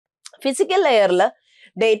Physical ലെയറിൽ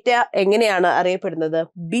data എങ്ങനെയാണ് അറിയപ്പെടുന്നത്?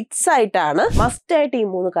 ബിറ്റ്സ് ആയിട്ടാണ്. മസ്റ്റ് ആയിട്ട് ഈ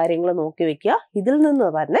 3 കാര്യങ്ങൾ നോക്കി വെക്കുക. ഇതിൽ നിന്ന്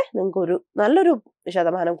തന്നെ നിങ്ങൾക്ക് ഒരു നല്ലൊരു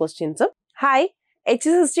ശതമാനം ക്വസ്റ്റ്യൻസും. Hi,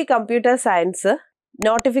 HSST computer science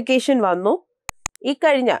notification വന്നു.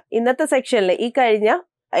 ഇന്നത്തെ സെക്ഷനിൽ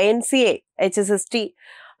NCA HSST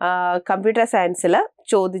കമ്പ്യൂട്ടർ സയൻസിൽ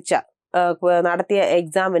നടത്തിയ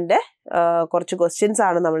എക്സാമിന്റെ കുറച്ച് ക്വസ്റ്റ്യൻസ്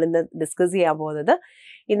ആണ് നമ്മൾ ഇന്ന് ഡിസ്കസ് ചെയ്യാൻ പോകുന്നത്.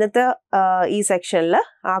 ഇന്നത്തെ ഈ സെക്ഷനിൽ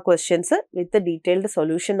ആ ക്വസ്റ്റ്യൻസ് വിത്ത് ഡീറ്റെയിൽഡ്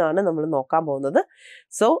സൊല്യൂഷൻ ആണ് നമ്മൾ നോക്കാൻ പോകുന്നത്.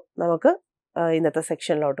 സോ നമുക്ക് ഇന്നത്തെ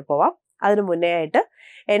സെക്ഷനിലോട്ട് പോവാം. അതിനു മുന്നേ ആയിട്ട്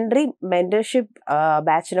എൻട്രി മെന്റർഷിപ്പ്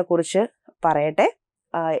ബാച്ചിനെ കുറിച്ച് പറയട്ടെ.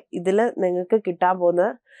 ഇതിൽ നിങ്ങൾക്ക് കിട്ടാൻ പോകുന്ന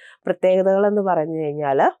പ്രത്യേകതകൾ എന്ന് പറഞ്ഞു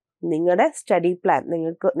കഴിഞ്ഞാൽ, നിങ്ങളുടെ സ്റ്റഡി പ്ലാൻ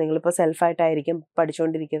നിങ്ങളിപ്പോൾ സെൽഫായിട്ടായിരിക്കും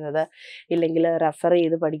പഠിച്ചുകൊണ്ടിരിക്കുന്നത്, ഇല്ലെങ്കിൽ റെഫർ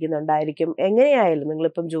ചെയ്ത് പഠിക്കുന്നുണ്ടായിരിക്കും, എങ്ങനെയായാലും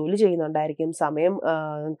നിങ്ങളിപ്പം ജോലി ചെയ്യുന്നുണ്ടായിരിക്കും, സമയം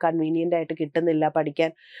കൺവീനിയൻ്റ് ആയിട്ട് കിട്ടുന്നില്ല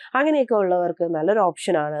പഠിക്കാൻ, അങ്ങനെയൊക്കെ ഉള്ളവർക്ക് നല്ലൊരു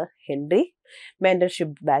ഓപ്ഷനാണ് എൻട്രി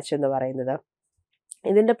മെന്റർഷിപ്പ് ബാച്ച് എന്ന് പറയുന്നത്.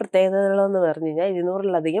 ഇതിൻ്റെ പ്രത്യേകതകളെന്ന് പറഞ്ഞു കഴിഞ്ഞാൽ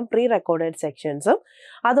 200-ലധികം പ്രീ റെക്കോർഡഡ് സെക്ഷൻസും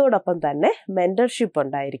അതോടൊപ്പം തന്നെ മെന്റർഷിപ്പ്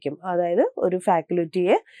ഉണ്ടായിരിക്കും. അതായത് ഒരു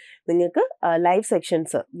ഫാക്കൽറ്റിയെ നിങ്ങൾക്ക് live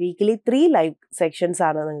sections, weekly 3 live sections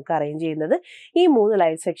ആണ് നിങ്ങൾക്ക് അറേഞ്ച് ചെയ്യുന്നത്. ഈ 3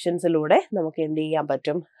 ലൈവ് സെക്ഷൻസിലൂടെ നമുക്ക് എന്ത് ചെയ്യാൻ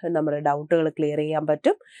പറ്റും? നമ്മുടെ ഡൗട്ടുകൾ ക്ലിയർ ചെയ്യാൻ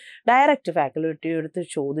പറ്റും. ഡയറക്റ്റ് ഫാക്കൽറ്റിയുടെ അടുത്ത്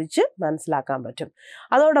ചോദിച്ച് മനസ്സിലാക്കാൻ പറ്റും.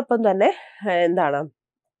 അതോടൊപ്പം തന്നെ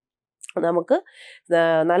നമുക്ക്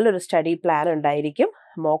നല്ലൊരു സ്റ്റഡി പ്ലാൻ ഉണ്ടായിരിക്കും.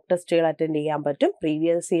 മോക്ക് ടെസ്റ്റുകൾ അറ്റൻഡ് ചെയ്യാൻ പറ്റും.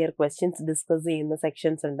 പ്രീവിയസ് ഇയർ ക്വസ്റ്റ്യൻസ് ഡിസ്കസ് ചെയ്യുന്ന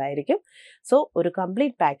സെക്ഷൻസ് ഉണ്ടായിരിക്കും. സോ ഒരു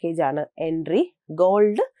കംപ്ലീറ്റ് പാക്കേജ് ആണ് എൻട്രി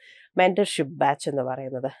ഗോൾഡ് മെന്റർഷിപ്പ് ബാച്ച് എന്ന്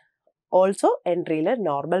പറയുന്നത്. ഓൾസോ എൻട്രിയിൽ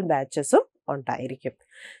നോർമൽ ബാച്ചസും ഉണ്ടായിരിക്കും.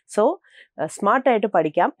 സോ സ്മാർട്ടായിട്ട്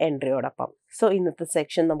പഠിക്കാം എൻട്രിയോടൊപ്പം. സോ ഇന്നത്തെ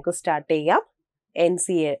സെക്ഷൻ നമുക്ക് സ്റ്റാർട്ട് ചെയ്യാം.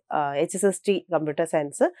 NCA HSST computer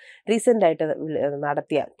science recent ആയിട്ട്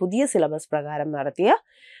നടത്തിയ പുതിയ സിലബസ് പ്രകാരം നടത്തിയ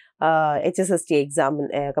HSST എക്സാമിൽ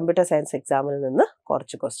കമ്പ്യൂട്ടർ സയൻസ് എക്സാമിൽ നിന്ന്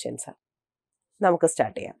കുറച്ച് ക്വസ്റ്റ്യൻസ് നമുക്ക്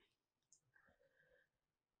സ്റ്റാർട്ട് ചെയ്യാം.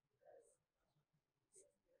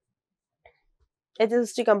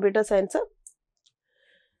 HSST computer science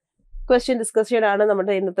question discussion ആണ്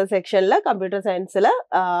നമ്മുടെ ഇന്നത്തെ സെക്ഷനിൽ. കമ്പ്യൂട്ടർ സയൻസിൽ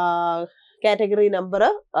കാറ്റഗറി നമ്പർ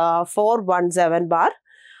 417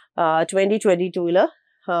 2022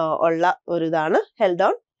 ഉള്ള ഒരു ഇതാണ്. Held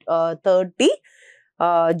on 30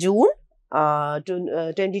 June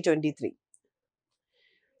 2023.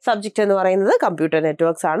 സബ്ജക്റ്റ് എന്ന് പറയുന്നത് കമ്പ്യൂട്ടർ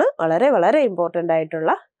നെറ്റ്വർക്ക്സ് ആണ്. വളരെ വളരെ ഇമ്പോർട്ടൻ്റ്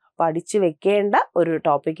ആയിട്ടുള്ള പഠിച്ചു വെക്കേണ്ട ഒരു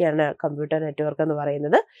ടോപ്പിക്കാണ് കമ്പ്യൂട്ടർ നെറ്റ്വർക്ക് എന്ന്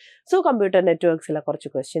പറയുന്നത്. സോ കമ്പ്യൂട്ടർ നെറ്റ്വർക്ക്സിലെ കുറച്ച്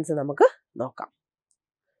ക്വസ്റ്റ്യൻസ് നമുക്ക് നോക്കാം.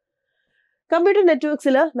 കമ്പ്യൂട്ടർ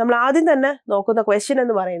നെറ്റ്വർക്ക്സിൽ നമ്മൾ ആദ്യം തന്നെ നോക്കുന്ന ക്വസ്റ്റ്യൻ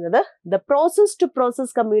എന്ന് പറയുന്നത്, the process to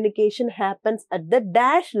process communication happens at the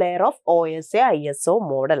dash layer of OSA ISO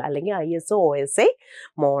model അല്ലെങ്കിൽ ISO OSA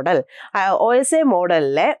മോഡൽ. OSA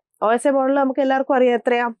മോഡലിൽ നമുക്ക് എല്ലാവർക്കും അറിയാം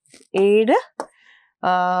എത്രയാ? 7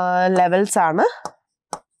 ലെവൽസ് ആണ്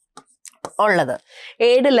ഉള്ളത്.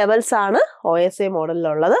 7 ലെവൽസ് ആണ് OSA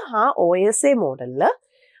മോഡലിലുള്ളത്. ആ OSA മോഡലിൽ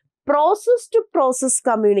പ്രോസസ് ടു പ്രോസസ്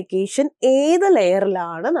കമ്മ്യൂണിക്കേഷൻ ഏത്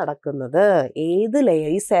ലെയറിലാണ് നടക്കുന്നത്? ഈ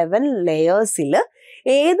 7 ലെയേഴ്സിൽ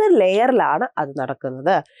ഏത് ലെയറിലാണ് അത്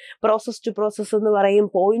നടക്കുന്നത്? പ്രോസസ് ടു പ്രോസസ് എന്ന് പറയും,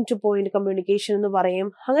 പോയിന്റ് ടു പോയിന്റ് കമ്മ്യൂണിക്കേഷൻ എന്ന് പറയും,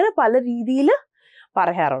 അങ്ങനെ പല രീതിയിൽ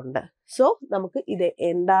പറയാറുണ്ട്. സോ നമുക്ക് ഇത്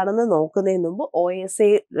എന്താണെന്ന് നോക്കുന്നതിന് മുമ്പ് OSA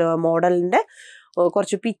മോഡലിന്റെ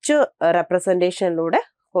കുറച്ച് പിക്ചർ റെപ്രസെന്റേഷനിലൂടെ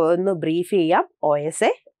ഒന്ന് ബ്രീഫ് ചെയ്യാം.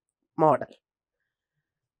 OSA model,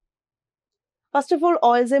 first of all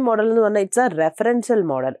OSA model എന്ന് പറഞ്ഞാൽ ഇറ്റ്സ് എ റെഫറൻഷ്യൽ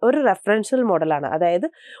മോഡൽ. ഒരു റെഫറൻഷ്യൽ മോഡലാണ്. അതായത്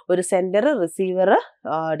ഒരു സെൻഡർ റിസീവർ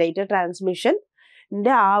ഡേറ്റ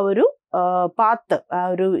ട്രാൻസ്മിഷൻ്റെ ആ ഒരു പാത്ത്, ആ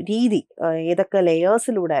ഒരു രീതി, ഏതൊക്കെ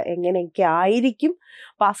ലെയേഴ്സിലൂടെ എങ്ങനെയൊക്കെ ആയിരിക്കും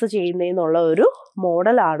പാസ് ചെയ്യുന്നതെന്നുള്ള ഒരു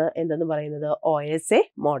മോഡലാണ് എന്തെന്ന് പറയുന്നത് OSA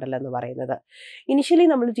മോഡൽ എന്ന് പറയുന്നത്. ഇനിഷ്യലി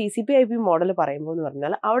നമ്മൾ TCP/IP മോഡൽ പറയുമ്പോൾ എന്ന്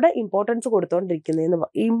പറഞ്ഞാൽ അവിടെ ഇമ്പോർട്ടൻസ്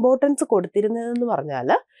കൊടുത്തിരുന്നതെന്ന് പറഞ്ഞാൽ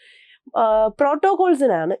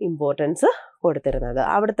പ്രോട്ടോകോൾസിനാണ് ഇമ്പോർട്ടൻസ് കൊടുത്തിരുന്നത്.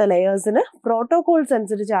 അവിടുത്തെ ലെയേഴ്സിന് പ്രോട്ടോകോൾസ്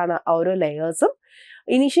അനുസരിച്ചാണ് ഓരോ ലെയേഴ്സും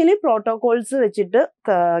ഇനിഷ്യലി പ്രോട്ടോകോൾസ് വെച്ചിട്ട്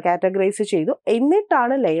കാറ്റഗറൈസ് ചെയ്തു,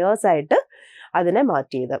 എന്നിട്ടാണ് ലെയേഴ്സ് ആയിട്ട് അതിനെ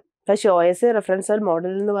മാറ്റിയത്. പക്ഷെ OSA റെഫറൻഷ്യൽ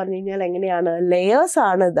മോഡൽ എന്ന് പറഞ്ഞു കഴിഞ്ഞാൽ എങ്ങനെയാണ്? ലെയേഴ്സ്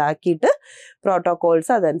ആണ് ഇതാക്കിയിട്ട്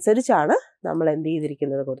പ്രോട്ടോകോൾസ് അതനുസരിച്ചാണ് നമ്മൾ എന്ത്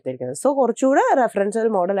ചെയ്തിരിക്കുന്നത്, കൊടുത്തിരിക്കുന്നത്. സോ കുറച്ചുകൂടെ റെഫറൻഷ്യൽ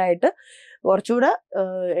മോഡലായിട്ട് കുറച്ചുകൂടെ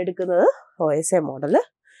എടുക്കുന്നത് OSA മോഡൽ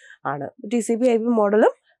ആണ്. TCP/IP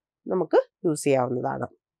മോഡലും നമുക്ക് യൂസ് ചെയ്യാവുന്നതാണ്.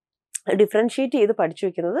 ഡിഫറൻഷിയേറ്റ് ചെയ്ത് പഠിച്ചു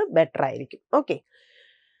വെക്കുന്നത് ബെറ്റർ ആയിരിക്കും. ഓക്കെ,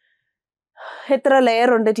 എത്ര ലെയർ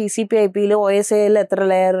ഉണ്ട് TCP/IPയിൽ, OSAയിൽ എത്ര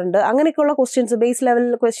ലെയർ ഉണ്ട്, അങ്ങനെയൊക്കെയുള്ള ക്വസ്റ്റ്യൻസ് ബേസ് ലെവൽ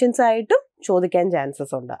ക്വസ്റ്റ്യൻസ് ആയിട്ടും ചോദിക്കാൻ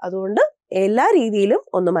ചാൻസസ് ഉണ്ട്. അതുകൊണ്ട് എല്ലാ രീതിയിലും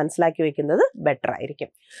ഒന്ന് മനസ്സിലാക്കി വെക്കുന്നത് ബെറ്റർ ആയിരിക്കും.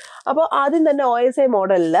 അപ്പോൾ ആദ്യം തന്നെ OSA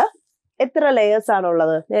മോഡലിൽ എത്ര ലെയേഴ്സ്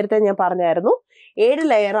ആണുള്ളത്? നേരത്തെ ഞാൻ പറഞ്ഞായിരുന്നു 7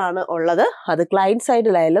 ലെയർ ആണ് ഉള്ളത്. അത് ക്ലയന്റ്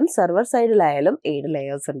സൈഡിലായാലും സെർവർ സൈഡിലായാലും 7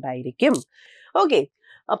 ലെയേഴ്സ് ഉണ്ടായിരിക്കും. ഓക്കെ,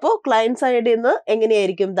 അപ്പോൾ ക്ലയന്റ് സൈഡിൽ നിന്ന്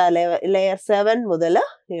എങ്ങനെയായിരിക്കും ലെയർ 7 മുതൽ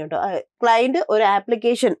ക്ലയന്റ് ഒരു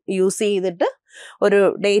ആപ്ലിക്കേഷൻ യൂസ് ചെയ്തിട്ട് ഒരു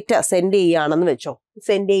ഡേറ്റ സെൻഡ് ചെയ്യുകയാണെന്ന് വെച്ചോ.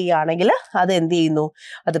 സെൻഡ് ചെയ്യുകയാണെങ്കിൽ അത് എന്ത് ചെയ്യുന്നു?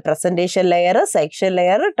 അത് presentation layer, section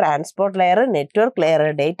layer, transport layer, network layer,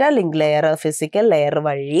 data link layer, physical layer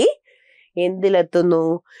വഴി എന്തിലെത്തുന്നു?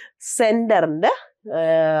 സെൻഡറിന്റെ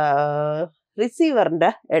റിസീവറിന്റെ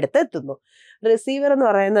അടുത്ത് എത്തുന്നു. റിസീവർ എന്ന്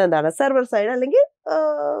പറയുന്നത് എന്താണ്? സെർവർ സൈഡ് അല്ലെങ്കിൽ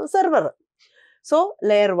server. So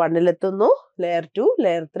layer 1 layer 2, layer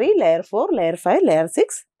 3, layer 4, layer 5, layer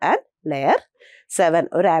 6 and layer 7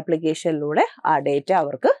 ഒരു ആപ്ലിക്കേഷനിലൂടെ ആ ഡേറ്റ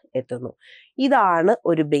അവർക്ക് എത്തുന്നു. ഇതാണ്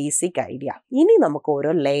ഒരു ബേസിക് ഐഡിയ. ഇനി നമുക്ക്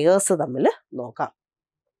ഓരോ ലെയേഴ്സ് തമ്മിൽ നോക്കാം.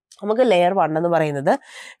 നമുക്ക് ലെയർ 1 എന്ന് പറയുന്നത്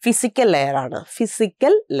ഫിസിക്കൽ ലെയർ ആണ്.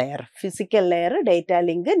 Physical layer data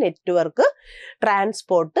link, network,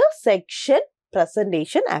 transport, section,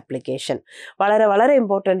 presentation, application. വളരെ വളരെ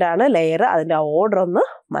ഇമ്പോർട്ടൻ്റ് ആണ് ലെയർ. അതിൻ്റെ ഓർഡർ ഒന്ന്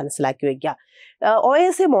മനസ്സിലാക്കി വെക്കുക.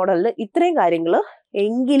 OSA മോഡലിൽ ഇത്രയും കാര്യങ്ങൾ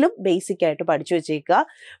എങ്കിലും ബേസിക് ആയിട്ട് പഠിച്ചു വെച്ചേക്കുക.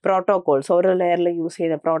 പ്രോട്ടോകോൾസ്, ഓരോ ലെയറിൽ യൂസ്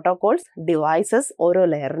ചെയ്യുന്ന പ്രോട്ടോകോൾസ്, ഡിവൈസസ്, ഓരോ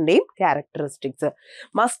ലെയറിൻ്റെയും ക്യാരക്ടറിസ്റ്റിക്സ്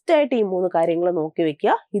മസ്റ്റായിട്ട് ഈ 3 കാര്യങ്ങൾ നോക്കി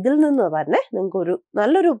വെക്കുക. ഇതിൽ നിന്ന് തന്നെ നിങ്ങൾക്ക് ഒരു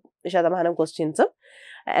നല്ലൊരു ശതമാനം ക്വസ്റ്റ്യൻസും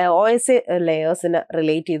OSA ലെയേഴ്സിന്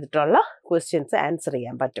റിലേറ്റ് ചെയ്തിട്ടുള്ള ക്വസ്റ്റ്യൻസ് ആൻസർ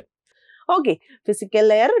ചെയ്യാൻ പറ്റും. Okay, physical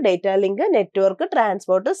layer, data link, network,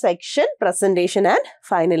 transport, section, presentation and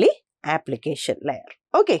finally application layer.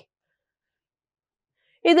 Okay,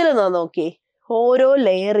 ഇതിൽ നോക്കി ഓരോ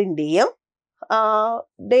ലെയറിൻ്റെയും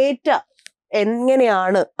ഡേറ്റ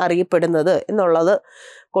എങ്ങനെയാണ് അറിയപ്പെടുന്നത് എന്നുള്ളത്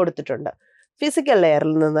കൊടുത്തിട്ടുണ്ട്. ഫിസിക്കൽ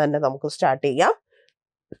ലെയറിൽ നിന്ന് തന്നെ നമുക്ക് സ്റ്റാർട്ട് ചെയ്യാം.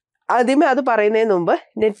 ആദ്യമേ അത് പറയുന്നതിന് മുമ്പ്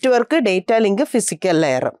network, data link, physical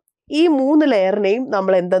layer, ഈ 3 ലെയറിനെയും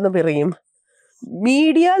നമ്മൾ എന്തെന്ന് പറയും?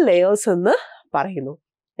 മീഡിയ ലെയേഴ്സ് എന്ന് പറയുന്നു.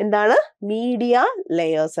 എന്താണ്? മീഡിയ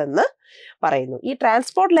ലെയേഴ്സ് എന്ന് പറയുന്നു. ഈ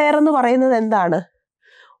ട്രാൻസ്പോർട്ട് ലെയർ എന്ന് പറയുന്നത് എന്താണ്?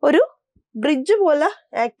 ഒരു ബ്രിഡ്ജ് പോലെ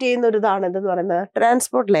ആക്ട് ചെയ്യുന്ന ഒരു ഇതാണ് എന്തെന്ന് പറയുന്നത്?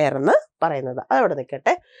 ട്രാൻസ്പോർട്ട് ലെയർ എന്ന് പറയുന്നത്. അതവിടെ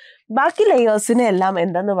നിൽക്കട്ടെ. ബാക്കി ലെയേഴ്സിനെ എല്ലാം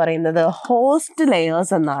എന്തെന്ന് പറയുന്നത്? ഹോസ്റ്റ്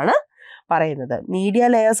ലെയേഴ്സ് എന്നാണ് പറയുന്നത്. മീഡിയ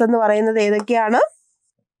ലെയേഴ്സ് എന്ന് പറയുന്നത് ഏതൊക്കെയാണ്?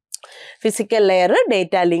 Physical layer,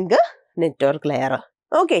 data link, network layer.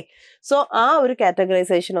 Okay, so ആ ഒരു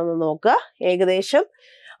കാറ്റഗറൈസേഷൻ ഒന്ന് നോക്കുക. ഏകദേശം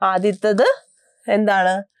ആദ്യത്തത്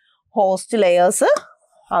എന്താണ്? Host layers.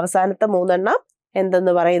 അവസാനത്തെ 3 എണ്ണം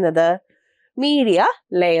എന്തെന്ന് പറയുന്നത്? മീഡിയ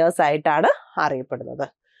ലെയേഴ്സ് ആയിട്ടാണ് അറിയപ്പെടുന്നത്.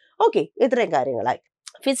 ഓക്കെ, ഇത്രയും കാര്യങ്ങളായി.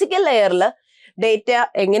 ഫിസിക്കൽ ലെയറിൽ ഡേറ്റ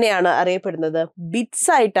എങ്ങനെയാണ് അറിയപ്പെടുന്നത്? ബിറ്റ്സ്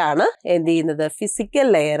ആയിട്ടാണ് എന്ത് ചെയ്യുന്നത്? ഫിസിക്കൽ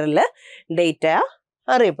ലെയറിൽ ഡേറ്റ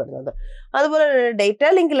അറിയപ്പെടുന്നത്. അതുപോലെ ഡേറ്റ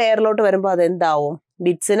ലിങ്ക് ലെയറിലോട്ട് വരുമ്പോൾ അതെന്താവും?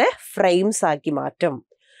 ബിറ്റ്സിനെ ഫ്രെയിംസ് ആക്കി മാറ്റും.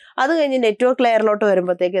 അത് കഴിഞ്ഞ് നെറ്റ്വർക്ക് ലെയറിലോട്ട്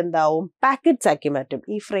വരുമ്പോഴത്തേക്ക് എന്താവും? പാക്കറ്റ്സ് ആക്കി മാറ്റും.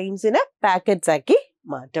 ഈ ഫ്രെയിംസിനെ പാക്കറ്റ്സ് ആക്കി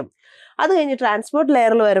മാറ്റും. അത് കഴിഞ്ഞ് ട്രാൻസ്പോർട്ട്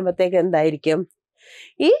ലെയറിൽ വരുമ്പോഴത്തേക്ക് എന്തായിരിക്കും?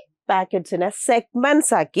 ഈ പാക്കറ്റ്സിനെ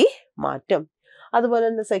സെഗ്മെന്റ്സ് ആക്കി മാറ്റും. അതുപോലെ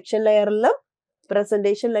തന്നെ സെക്ഷൻ ലെയറിലും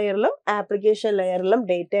പ്രസന്റേഷൻ ലെയറിലും ആപ്ലിക്കേഷൻ ലെയറിലും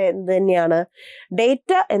ഡേറ്റ എന്ത് തന്നെയാണ്?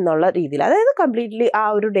 ഡേറ്റ എന്നുള്ള രീതിയിൽ, അതായത് കംപ്ലീറ്റ്ലി ആ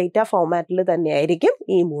ഒരു ഡേറ്റ ഫോമാറ്റിൽ തന്നെയായിരിക്കും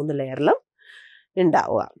ഈ 3 ലെയറിലും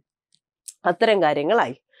ഉണ്ടാവുക. അത്തരം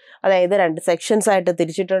കാര്യങ്ങളായി. അതായത് 2 സെക്ഷൻസ് ആയിട്ട്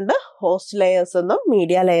തിരിച്ചിട്ടുണ്ട്. ഹോസ്റ്റ് ലെയേഴ്സ് എന്നും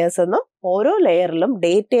മീഡിയ ലെയേഴ്സ് എന്നും. ഓരോ ലെയറിലും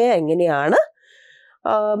ഡേറ്റയെ എങ്ങനെയാണ്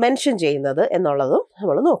മെൻഷൻ ചെയ്യുന്നത് എന്നുള്ളതും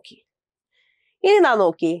നമ്മൾ നോക്കി. ഇനി നാം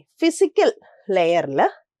നോക്കി ഫിസിക്കൽ ലെയറിൽ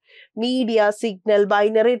മീഡിയ, സിഗ്നൽ,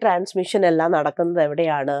 ബൈനറി ട്രാൻസ്മിഷൻ എല്ലാം നടക്കുന്നത്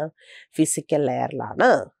എവിടെയാണ്? ഫിസിക്കൽ ലെയറിലാണ്.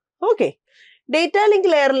 ഓക്കെ, ഡേറ്റ ലിങ്ക്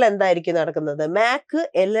ലെയറിൽ എന്തായിരിക്കും നടക്കുന്നത്? MAC,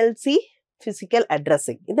 LLC, ഫിസിക്കൽ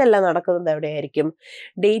അഡ്രസ്സിംഗ്, ഇതെല്ലാം നടക്കുന്നത് എവിടെയായിരിക്കും?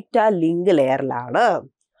 Data link ലെയറിലാണ്.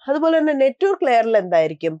 അതുപോലെ തന്നെ നെറ്റ്വർക്ക് ലെയറിൽ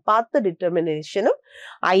എന്തായിരിക്കും? പാത്ത് ഡിറ്റർമിനേഷനും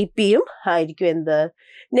IP-യും ആയിരിക്കും എന്ത്?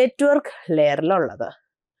 നെറ്റ്വർക്ക് ലെയറിലുള്ളത്.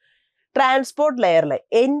 ട്രാൻസ്പോർട്ട് ലെയറിൽ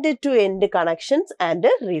end to end connections and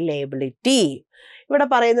reliability. ഇവിടെ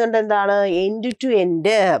പറയുന്നുണ്ട് എന്താണ്? എൻഡ് ടു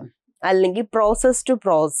എൻഡ് അല്ലെങ്കിൽ process to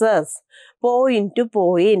process, point two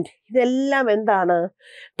point, ഇതെല്ലാം എന്താണ്?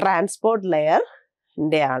 ട്രാൻസ്പോർട്ട്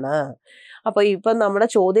ലെയറിൻ്റെ ആണ്. അപ്പോൾ ഇപ്പം നമ്മുടെ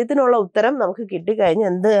ചോദ്യത്തിനുള്ള ഉത്തരം നമുക്ക് കിട്ടിക്കഴിഞ്ഞ്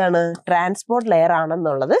എന്താണ്? ട്രാൻസ്പോർട്ട് ലെയർ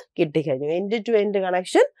ആണെന്നുള്ളത് കിട്ടിക്കഴിഞ്ഞു. End to end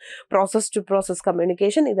connection, process to process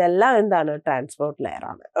communication, ഇതെല്ലാം എന്താണ്? ട്രാൻസ്പോർട്ട് ലെയർ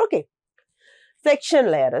ആണ്. ഓക്കെ, സെക്ഷൻ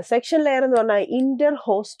ലെയർ എന്ന് പറഞ്ഞാൽ ഇന്റർ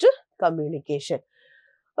ഹോസ്റ്റ് കമ്മ്യൂണിക്കേഷൻ.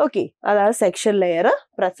 ഓക്കെ, അതാണ് സെക്ഷൻ ലെയർ.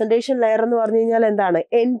 പ്രസന്റേഷൻ ലെയർ എന്ന് പറഞ്ഞു കഴിഞ്ഞാൽ എന്താണ്?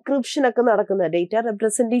 എൻക്രിപ്ഷൻ ഒക്കെ നടക്കുന്നത്, ഡേറ്റ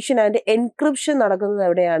റെപ്രസെന്റേഷൻ ആൻഡ് എൻക്രിപ്ഷൻ നടക്കുന്നത്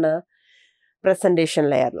എവിടെയാണ്? പ്രസന്റേഷൻ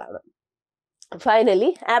ലെയറിലാണ്. ഫൈനലി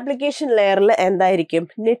ആപ്ലിക്കേഷൻ ലെയറിൽ എന്തായിരിക്കും?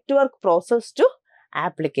 നെറ്റ്വർക്ക് പ്രോസസ് ടു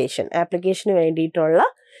ആപ്ലിക്കേഷന് വേണ്ടിയിട്ടുള്ള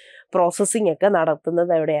പ്രോസസ്സിംഗ് ഒക്കെ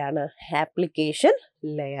നടത്തുന്നത് എവിടെയാണ്? ആപ്ലിക്കേഷൻ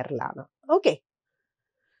ലെയറിലാണ്. ഓക്കെ,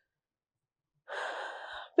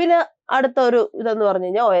 പിന്നെ അടുത്തൊരു ഇതെന്ന് പറഞ്ഞു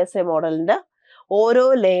കഴിഞ്ഞാൽ OSA മോഡലിന്റെ ഓരോ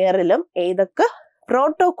ലെയറിലും ഏതൊക്കെ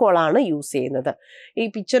പ്രോട്ടോകോൾ ആണ് യൂസ് ചെയ്യുന്നത്. ഈ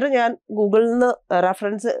പിക്ചർ ഞാൻ ഗൂഗിളിൽ നിന്ന്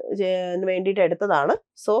റെഫറൻസ് വേണ്ടിയിട്ട് എടുത്തതാണ്.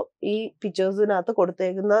 സോ ഈ പിക്ചേഴ്സിനകത്ത്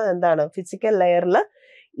കൊടുത്തേക്കുന്നത് എന്താണ്? ഫിസിക്കൽ ലെയറിൽ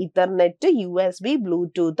ഇഥർനെറ്റ്, USB,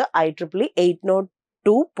 ബ്ലൂടൂത്ത്, IEEE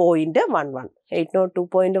 802.11.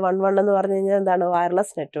 802.11 എന്ന് പറഞ്ഞു കഴിഞ്ഞാൽ എന്താണ്?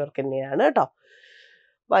 വയർലെസ് നെറ്റ്വർക്കിൻ്റെയാണ് കേട്ടോ,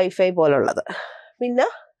 വൈഫൈ പോലുള്ളത്. പിന്നെ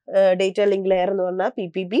ഡേറ്റ ലിങ്ക് ലെയർ എന്ന് പറഞ്ഞാൽ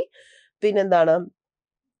PPP, പിന്നെന്താണ്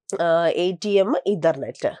ATM,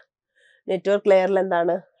 ഇഥർനെറ്റ്. നെറ്റ്വർക്ക് ലെയറിൽ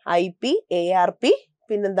എന്താണ്? IP, ARP,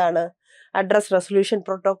 പിന്നെന്താണ് address resolution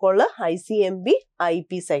protocol, ICMP,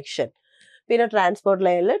 IP section. പിന്നെ ട്രാൻസ്പോർട്ട്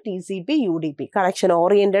ലെയറിൽ TCP, UDP, connection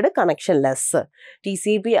oriented, connection less.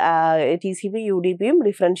 TCP, UDPയും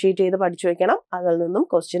differentiate ചെയ്ത് പഠിച്ചു വെക്കണം, അതിൽ നിന്നും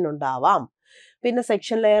ക്വസ്റ്റ്യൻ ഉണ്ടാവാം. പിന്നെ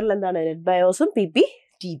സെക്ഷൻ ലെയറിൽ എന്താണ്? Net ബയോസും PP,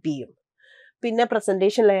 TPയും. പിന്നെ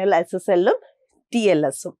പ്രസന്റേഷൻ ലെയറിൽ SSLഉം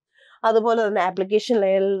TLSഉം. അതുപോലെ തന്നെ ആപ്ലിക്കേഷൻ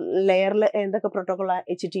ലെയറിൽ എന്തൊക്കെ protocol?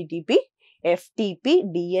 HTTP, FTP,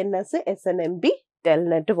 DNS, SNMP,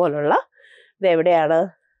 Telnet പോലുള്ള ഇത് എവിടെയാണ്?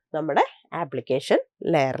 നമ്മുടെ ആപ്ലിക്കേഷൻ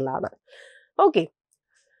ലെയറിലാണ്. ഓക്കെ,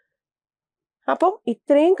 അപ്പം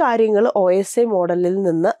ഇത്രയും കാര്യങ്ങൾ OSA മോഡലിൽ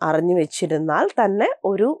നിന്ന് അറിഞ്ഞു വെച്ചിരുന്നാൽ തന്നെ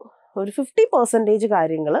ഒരു 50%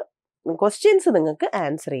 കാര്യങ്ങൾ ക്വസ്റ്റ്യൻസ് നിങ്ങൾക്ക്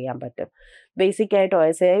ആൻസർ ചെയ്യാൻ പറ്റും. ബേസിക് ആയിട്ട്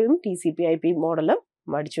OSAയും TCP IP മോഡലും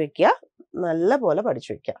പഠിച്ചു വെക്കുക, നല്ല പോലെ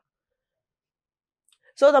പഠിച്ചു വെക്കുക.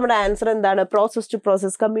 സോ നമ്മുടെ ആൻസർ എന്താണ്? Process to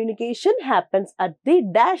process communication happens at the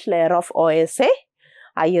dash layer of OSA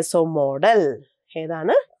ISO model.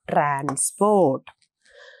 ഏതാണ്? ട്രാൻസ്പോർട്ട്.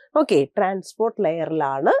 ഓക്കെ, ട്രാൻസ്പോർട്ട്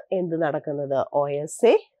ലെയറിലാണ് എന്ത് നടക്കുന്നത്?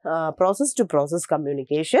 OSA process to process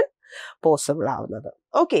communication possible ആവുന്നത്.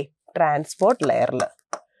 ഓക്കെ, ട്രാൻസ്പോർട്ട് ലെയറിൽ.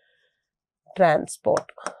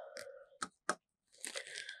 ട്രാൻസ്പോർട്ട്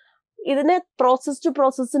ഇതിനെ പ്രോസസ് ടു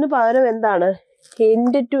പ്രോസസ്സിന് പകരം എന്താണ്?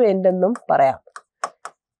 എൻഡ് ടു എൻഡ് എന്നും പറയാം.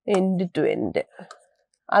 End to end.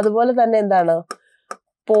 അതുപോലെ തന്നെ എന്താണ്?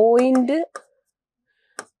 പോയിന്റ്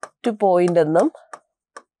ടു പോയിന്റ് എന്നും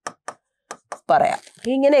പറയാം.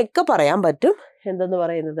 ഇങ്ങനെയൊക്കെ പറയാൻ പറ്റും. എന്തെന്ന്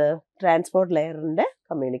പറയുന്നത്? ട്രാൻസ്പോർട്ട് ലെയറിന്റെ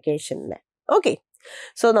കമ്മ്യൂണിക്കേഷനെ. ഓക്കെ,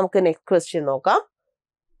 സോ നമുക്ക് നെക്സ്റ്റ് ക്വസ്റ്റ്യൻ നോക്കാം.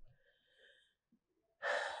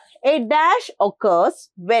 A dash occurs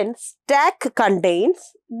when stack contains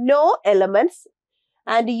no elements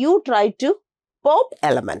and you try to pop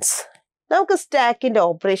elements. നമുക്ക് സ്റ്റാക്കിന്റെ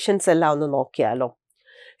ഓപ്പറേഷൻസ് എല്ലാം ഒന്ന് നോക്കിയാലോ.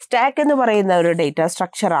 സ്റ്റാക്ക് എന്ന് പറയുന്ന ഒരു ഡേറ്റ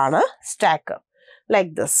സ്ട്രക്ചർ ആണ് സ്റ്റാക്ക്.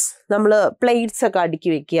 ലൈക്ക് ദിസ്, നമ്മൾ പ്ലേറ്റ്സ് ഒക്കെ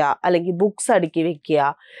അടുക്കി വെക്കുക, അല്ലെങ്കിൽ ബുക്സ് അടുക്കി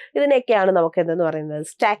വെക്കുക, ഇതിനൊക്കെയാണ് നമുക്ക് എന്തെന്ന് പറയുന്നത്?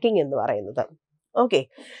 സ്റ്റാക്കിംഗ് എന്ന് പറയുന്നത്. ഓക്കെ,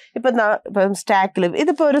 ഇപ്പം സ്റ്റാക്കിൽ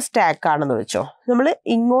ഇതിപ്പോൾ ഒരു സ്റ്റാക്ക് ആണെന്ന് വെച്ചോ, നമ്മൾ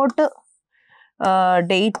ഇങ്ങോട്ട്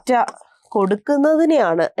ഡേറ്റ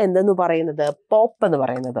കൊടുക്കുന്നതിനെയാണ് എന്തെന്ന് പറയുന്നത്? പോപ്പ് എന്ന്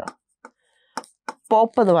പറയുന്നത്.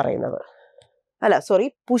 പോപ്പ് എന്ന് പറയുന്നത് അല്ല, സോറി,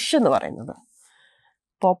 പുഷ് എന്ന് പറയുന്നത്.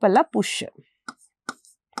 പോപ്പല്ല, പുഷ്.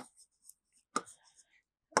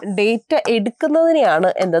 ഡേറ്റ എടുക്കുന്നതിനെയാണ്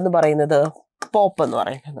എന്തെന്ന് പറയുന്നത്? പോപ്പ് എന്ന്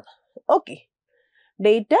പറയുന്നത്. ഓക്കെ,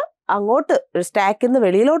 ഡേറ്റ അങ്ങോട്ട് സ്റ്റാക്കിൽ നിന്ന്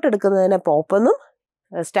വെളിയിലോട്ട് എടുക്കുന്നതിനെ പോപ്പ് എന്നും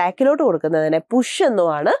സ്റ്റാക്കിലോട്ട് കൊടുക്കുന്നതിനെ പുഷ്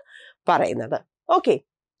എന്നുമാണ് പറയുന്നത്. ഓക്കെ,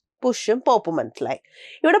 പുഷും പോപ്പും മനസ്സിലായി.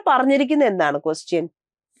 ഇവിടെ പറഞ്ഞിരിക്കുന്ന എന്താണ് question?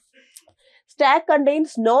 Stack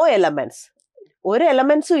contains no elements. ഒരു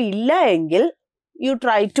എലമെന്റ്സും ഇല്ല എങ്കിൽ you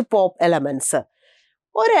try to pop elements.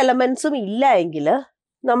 ഒരു എലമെന്റ്സും ഇല്ല എങ്കിൽ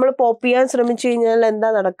നമ്മൾ പോപ്പ് ചെയ്യാൻ ശ്രമിച്ചു കഴിഞ്ഞാൽ എന്താ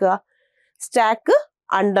നടക്കുക? സ്റ്റാക്ക്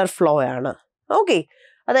അണ്ടർ ഫ്ലോ ആണ്. ഓക്കെ,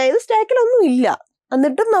 അതായത് സ്റ്റാക്കിലൊന്നും ഇല്ല,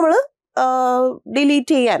 എന്നിട്ടും നമ്മൾ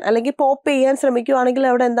ഡിലീറ്റ് ചെയ്യാൻ അല്ലെങ്കിൽ പോപ്പ് ചെയ്യാൻ ശ്രമിക്കുവാണെങ്കിൽ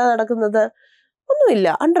അവിടെ എന്താ നടക്കുന്നത്? ഒന്നുമില്ല,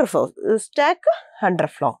 under flow. Stack under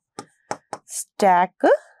flow. Stack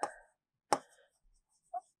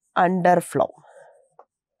under flow.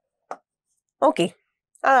 Okay,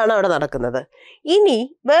 അതാണ് അവിടെ നടക്കുന്നത്. ഇനി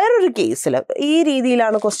വേറൊരു കേസിൽ ഈ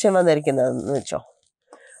രീതിയിലാണ് ക്വസ്റ്റ്യൻ വന്നിരിക്കുന്നതെന്ന് വെച്ചോ.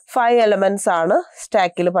 5 elements ആണ്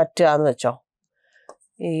സ്റ്റാക്കിൽ പറ്റുക എന്ന് വെച്ചോ.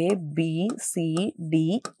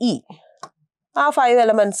 ABCDE. ആ 5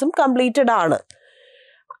 elementsഉം കംപ്ലീറ്റഡ് ആണ്.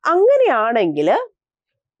 അങ്ങനെയാണെങ്കിൽ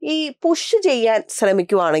ഈ പുഷ് ചെയ്യാൻ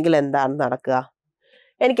ശ്രമിക്കുവാണെങ്കിൽ എന്താണ് നടക്കുക?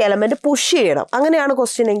 എനിക്ക് എലമെന്റ് പുഷ് ചെയ്യണം, അങ്ങനെയാണ്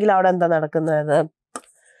ക്വസ്റ്റ്യൻ എങ്കിൽ അവിടെ എന്താ നടക്കുന്നത്?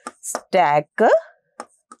 Stack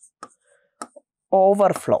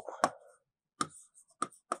overflow.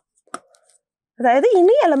 അതായത്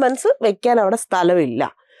ഇനി എലമെന്റ്സ് വെക്കാൻ അവിടെ സ്ഥലമില്ല.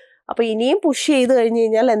 അപ്പൊ ഇനിയും പുഷ് ചെയ്ത് കഴിഞ്ഞ്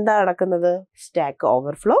കഴിഞ്ഞാൽ എന്താ നടക്കുന്നത്? സ്റ്റാക്ക്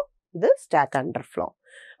ഓവർഫ്ലോ, ഇത് സ്റ്റാക്ക് അണ്ടർഫ്ലോ.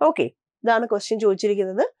 ഓക്കെ, ഇതാണ് ക്വസ്റ്റ്യൻ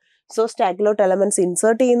ചോദിച്ചിരിക്കുന്നത്. സോ സ്റ്റാക്കിലോട്ട് എലമെന്റ്സ്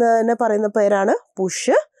ഇൻസേർട്ട് ചെയ്യുന്നതിനെ പറയുന്ന പേരാണ്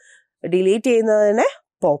പുഷ്, ഡിലീറ്റ് ചെയ്യുന്നതിനെ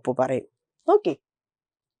പോപ്പ് പറയും. ഓക്കെ,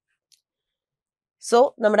 സോ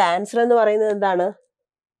നമ്മുടെ ആൻസർ എന്ന് പറയുന്നത് എന്താണ്?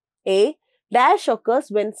 A dash occurs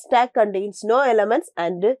when stack contains no elements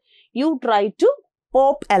and you try to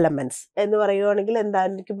pop elements എന്ന് പറയുവാണെങ്കിൽ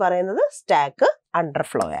എന്തായിരിക്കും പറയുന്നത്? സ്റ്റാക്ക്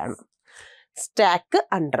അണ്ടർഫ്ലോ ആണ്. Stack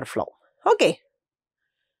underflow. ഓക്കെ,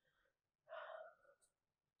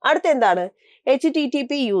 അടുത്ത എന്താണ്?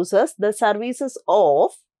 HTTP users the services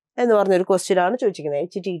of എന്ന് പറഞ്ഞൊരു ക്വസ്റ്റ്യൻ ആണ് ചോദിച്ചിരിക്കുന്നത്.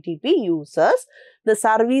 HTTP users the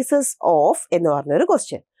services of എന്ന് പറഞ്ഞൊരു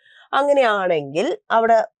ക്വസ്റ്റ്യൻ. അങ്ങനെയാണെങ്കിൽ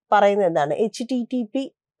അവിടെ പറയുന്നത് എന്താണ്? HTTP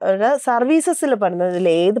സർവീസസിൽ പറയുന്നതിൽ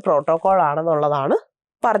ഏത് പ്രോട്ടോകോൾ ആണെന്നുള്ളതാണ്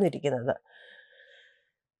പറഞ്ഞിരിക്കുന്നത്.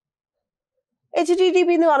 HTTP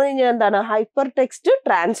എന്ന് പറഞ്ഞു കഴിഞ്ഞാൽ എന്താണ്? ഹൈപ്പർ ടെക്സ്റ്റ്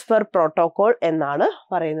ട്രാൻസ്ഫർ പ്രോട്ടോകോൾ എന്നാണ്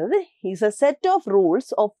പറയുന്നത്. Is A set of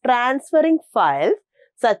rules of transferring files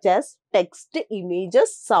such as text, images,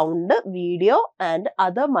 sound, video and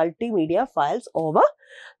other multimedia files over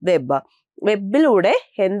web. വെബിലൂടെ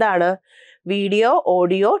എന്താണ്? Video,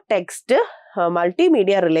 audio, text,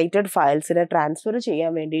 multimedia related ഫയൽസിനെ transfer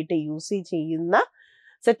ചെയ്യാൻ വേണ്ടിയിട്ട് use ചെയ്യുന്ന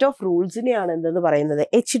set of റൂൾസിനെയാണ് എന്തെന്ന് പറയുന്നത്?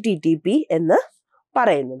 HTTP എന്ന്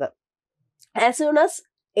പറയുന്നത്. As soon as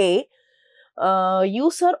a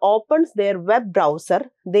user opens their web browser,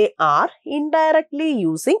 they are indirectly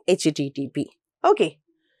using HTTP. Okay.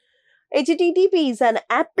 HTTP is an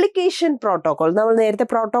application protocol. നമ്മൾ നേരത്തെ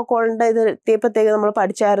പ്രോട്ടോകോളിന്റെ ഇത് എത്തിയപ്പോഴത്തേക്ക് നമ്മൾ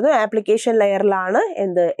പഠിച്ചായിരുന്നു. ആപ്ലിക്കേഷൻ ലെയറിലാണ്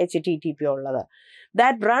എന്ത്? HTTP ഉള്ളത്.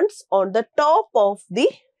 That runs on the top of the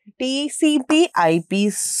TCP/IP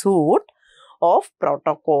suite of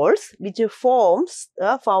protocols which forms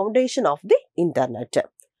the foundation of the internet.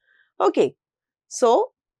 Okay. So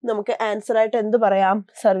നമുക്ക് answer ആയിട്ട് എന്ത് പറയാം?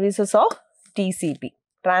 Services of TCP,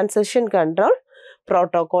 transaction control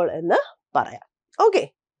protocol എന്ന് പറയാം. ഓക്കെ,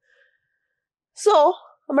 സോ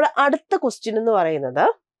നമ്മുടെ അടുത്ത ക്വസ്റ്റ്യൻ എന്ന് പറയുന്നത്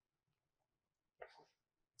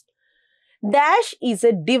dash is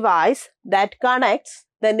A device that connects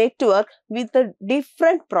the network with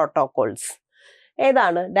different protocols.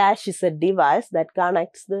 ഏതാണ്? Dash is A device that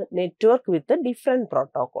connects the network with different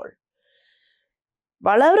protocol.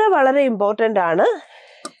 വളരെ വളരെ important ആണ്.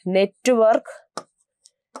 നെറ്റ്വർക്ക്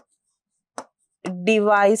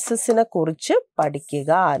ഡിവൈസസിനെ കുറിച്ച്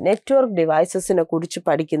പഠിക്കുക. നെറ്റ്വർക്ക് ഡിവൈസസിനെ കുറിച്ച്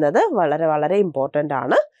പഠിക്കുന്നത് വളരെ വളരെ ഇമ്പോർട്ടൻ്റ്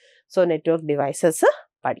ആണ്. സോ നെറ്റ്വർക്ക് ഡിവൈസസ്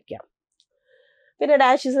പഠിക്കാം. പിന്നെ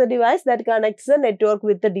dash is A device that connects A network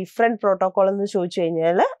with different protocol എന്ന് ചോദിച്ചു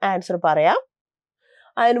കഴിഞ്ഞാൽ ആൻസർ പറയാം.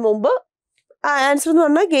 അതിനു മുമ്പ് ആൻസർ എന്ന്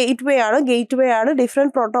പറഞ്ഞാൽ ഗേറ്റ് വേ ആണ്.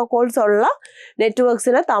 ഡിഫറെന്റ് പ്രോട്ടോകോൾസ് ഉള്ള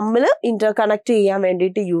നെറ്റ്വർക്ക്സിനെ തമ്മിൽ ഇന്റർ കണക്ട് ചെയ്യാൻ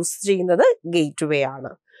വേണ്ടിയിട്ട് യൂസ് ചെയ്യുന്നത് ഗേറ്റ് വേ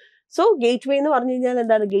ആണ്. സോ ഗേറ്റ് വേ എന്ന് പറഞ്ഞു കഴിഞ്ഞാൽ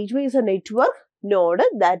എന്താണ്? Gate way is A network node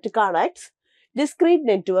that connects discrete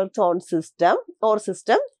networks on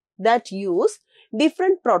system that use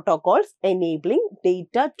different protocols enabling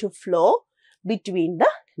data to flow between the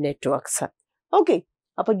networks. Okay,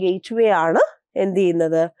 അപ്പോൾ ഗേറ്റ് വേ ആണ് എന്ത്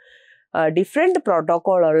ചെയ്യുന്നത്? ഡിഫറെന്റ്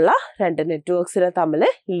പ്രോട്ടോകോൾ ഉള്ള രണ്ട് നെറ്റ്വർക്ക്സിനെ തമ്മിൽ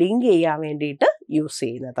ലിങ്ക് ചെയ്യാൻ വേണ്ടിയിട്ട് യൂസ്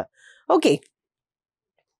ചെയ്യുന്നത്. ഓക്കെ,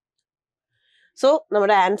 സോ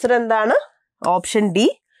നമ്മുടെ ആൻസർ എന്താണ്? ഓപ്ഷൻ ഡി,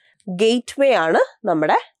 ഗേറ്റ് വേ ആണ്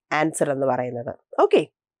നമ്മുടെ ആൻസർ എന്ന് പറയുന്നത്. Okay,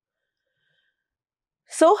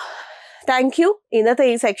 so thank you. ഇന്നത്തെ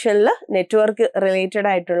ഈ സെക്ഷനിൽ നെറ്റ്വർക്ക് റിലേറ്റഡ്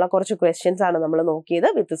ആയിട്ടുള്ള കുറച്ച് ക്വസ്റ്റ്യൻസ് ആണ് നമ്മൾ നോക്കിയത്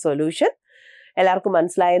വിത്ത് സൊല്യൂഷൻ. എല്ലാവർക്കും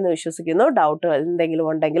മനസ്സിലായെന്ന് വിശ്വസിക്കുന്നു. ഡൗട്ട് എന്തെങ്കിലും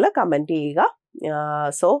ഉണ്ടെങ്കിൽ കമൻറ്റ് ചെയ്യുക.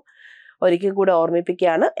 സോ ഒരിക്കൽ കൂടെ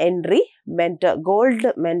ഓർമ്മിപ്പിക്കുകയാണ്, എൻട്രി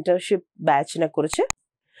ഗോൾഡ് മെന്റർഷിപ്പ് ബാച്ചിനെ കുറിച്ച്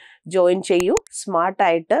ജോയിൻ ചെയ്യൂ.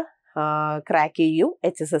 സ്മാർട്ടായിട്ട് ക്രാക്ക് ചെയ്യൂ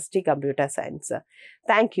HSST computer science.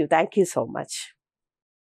 Thank you so much.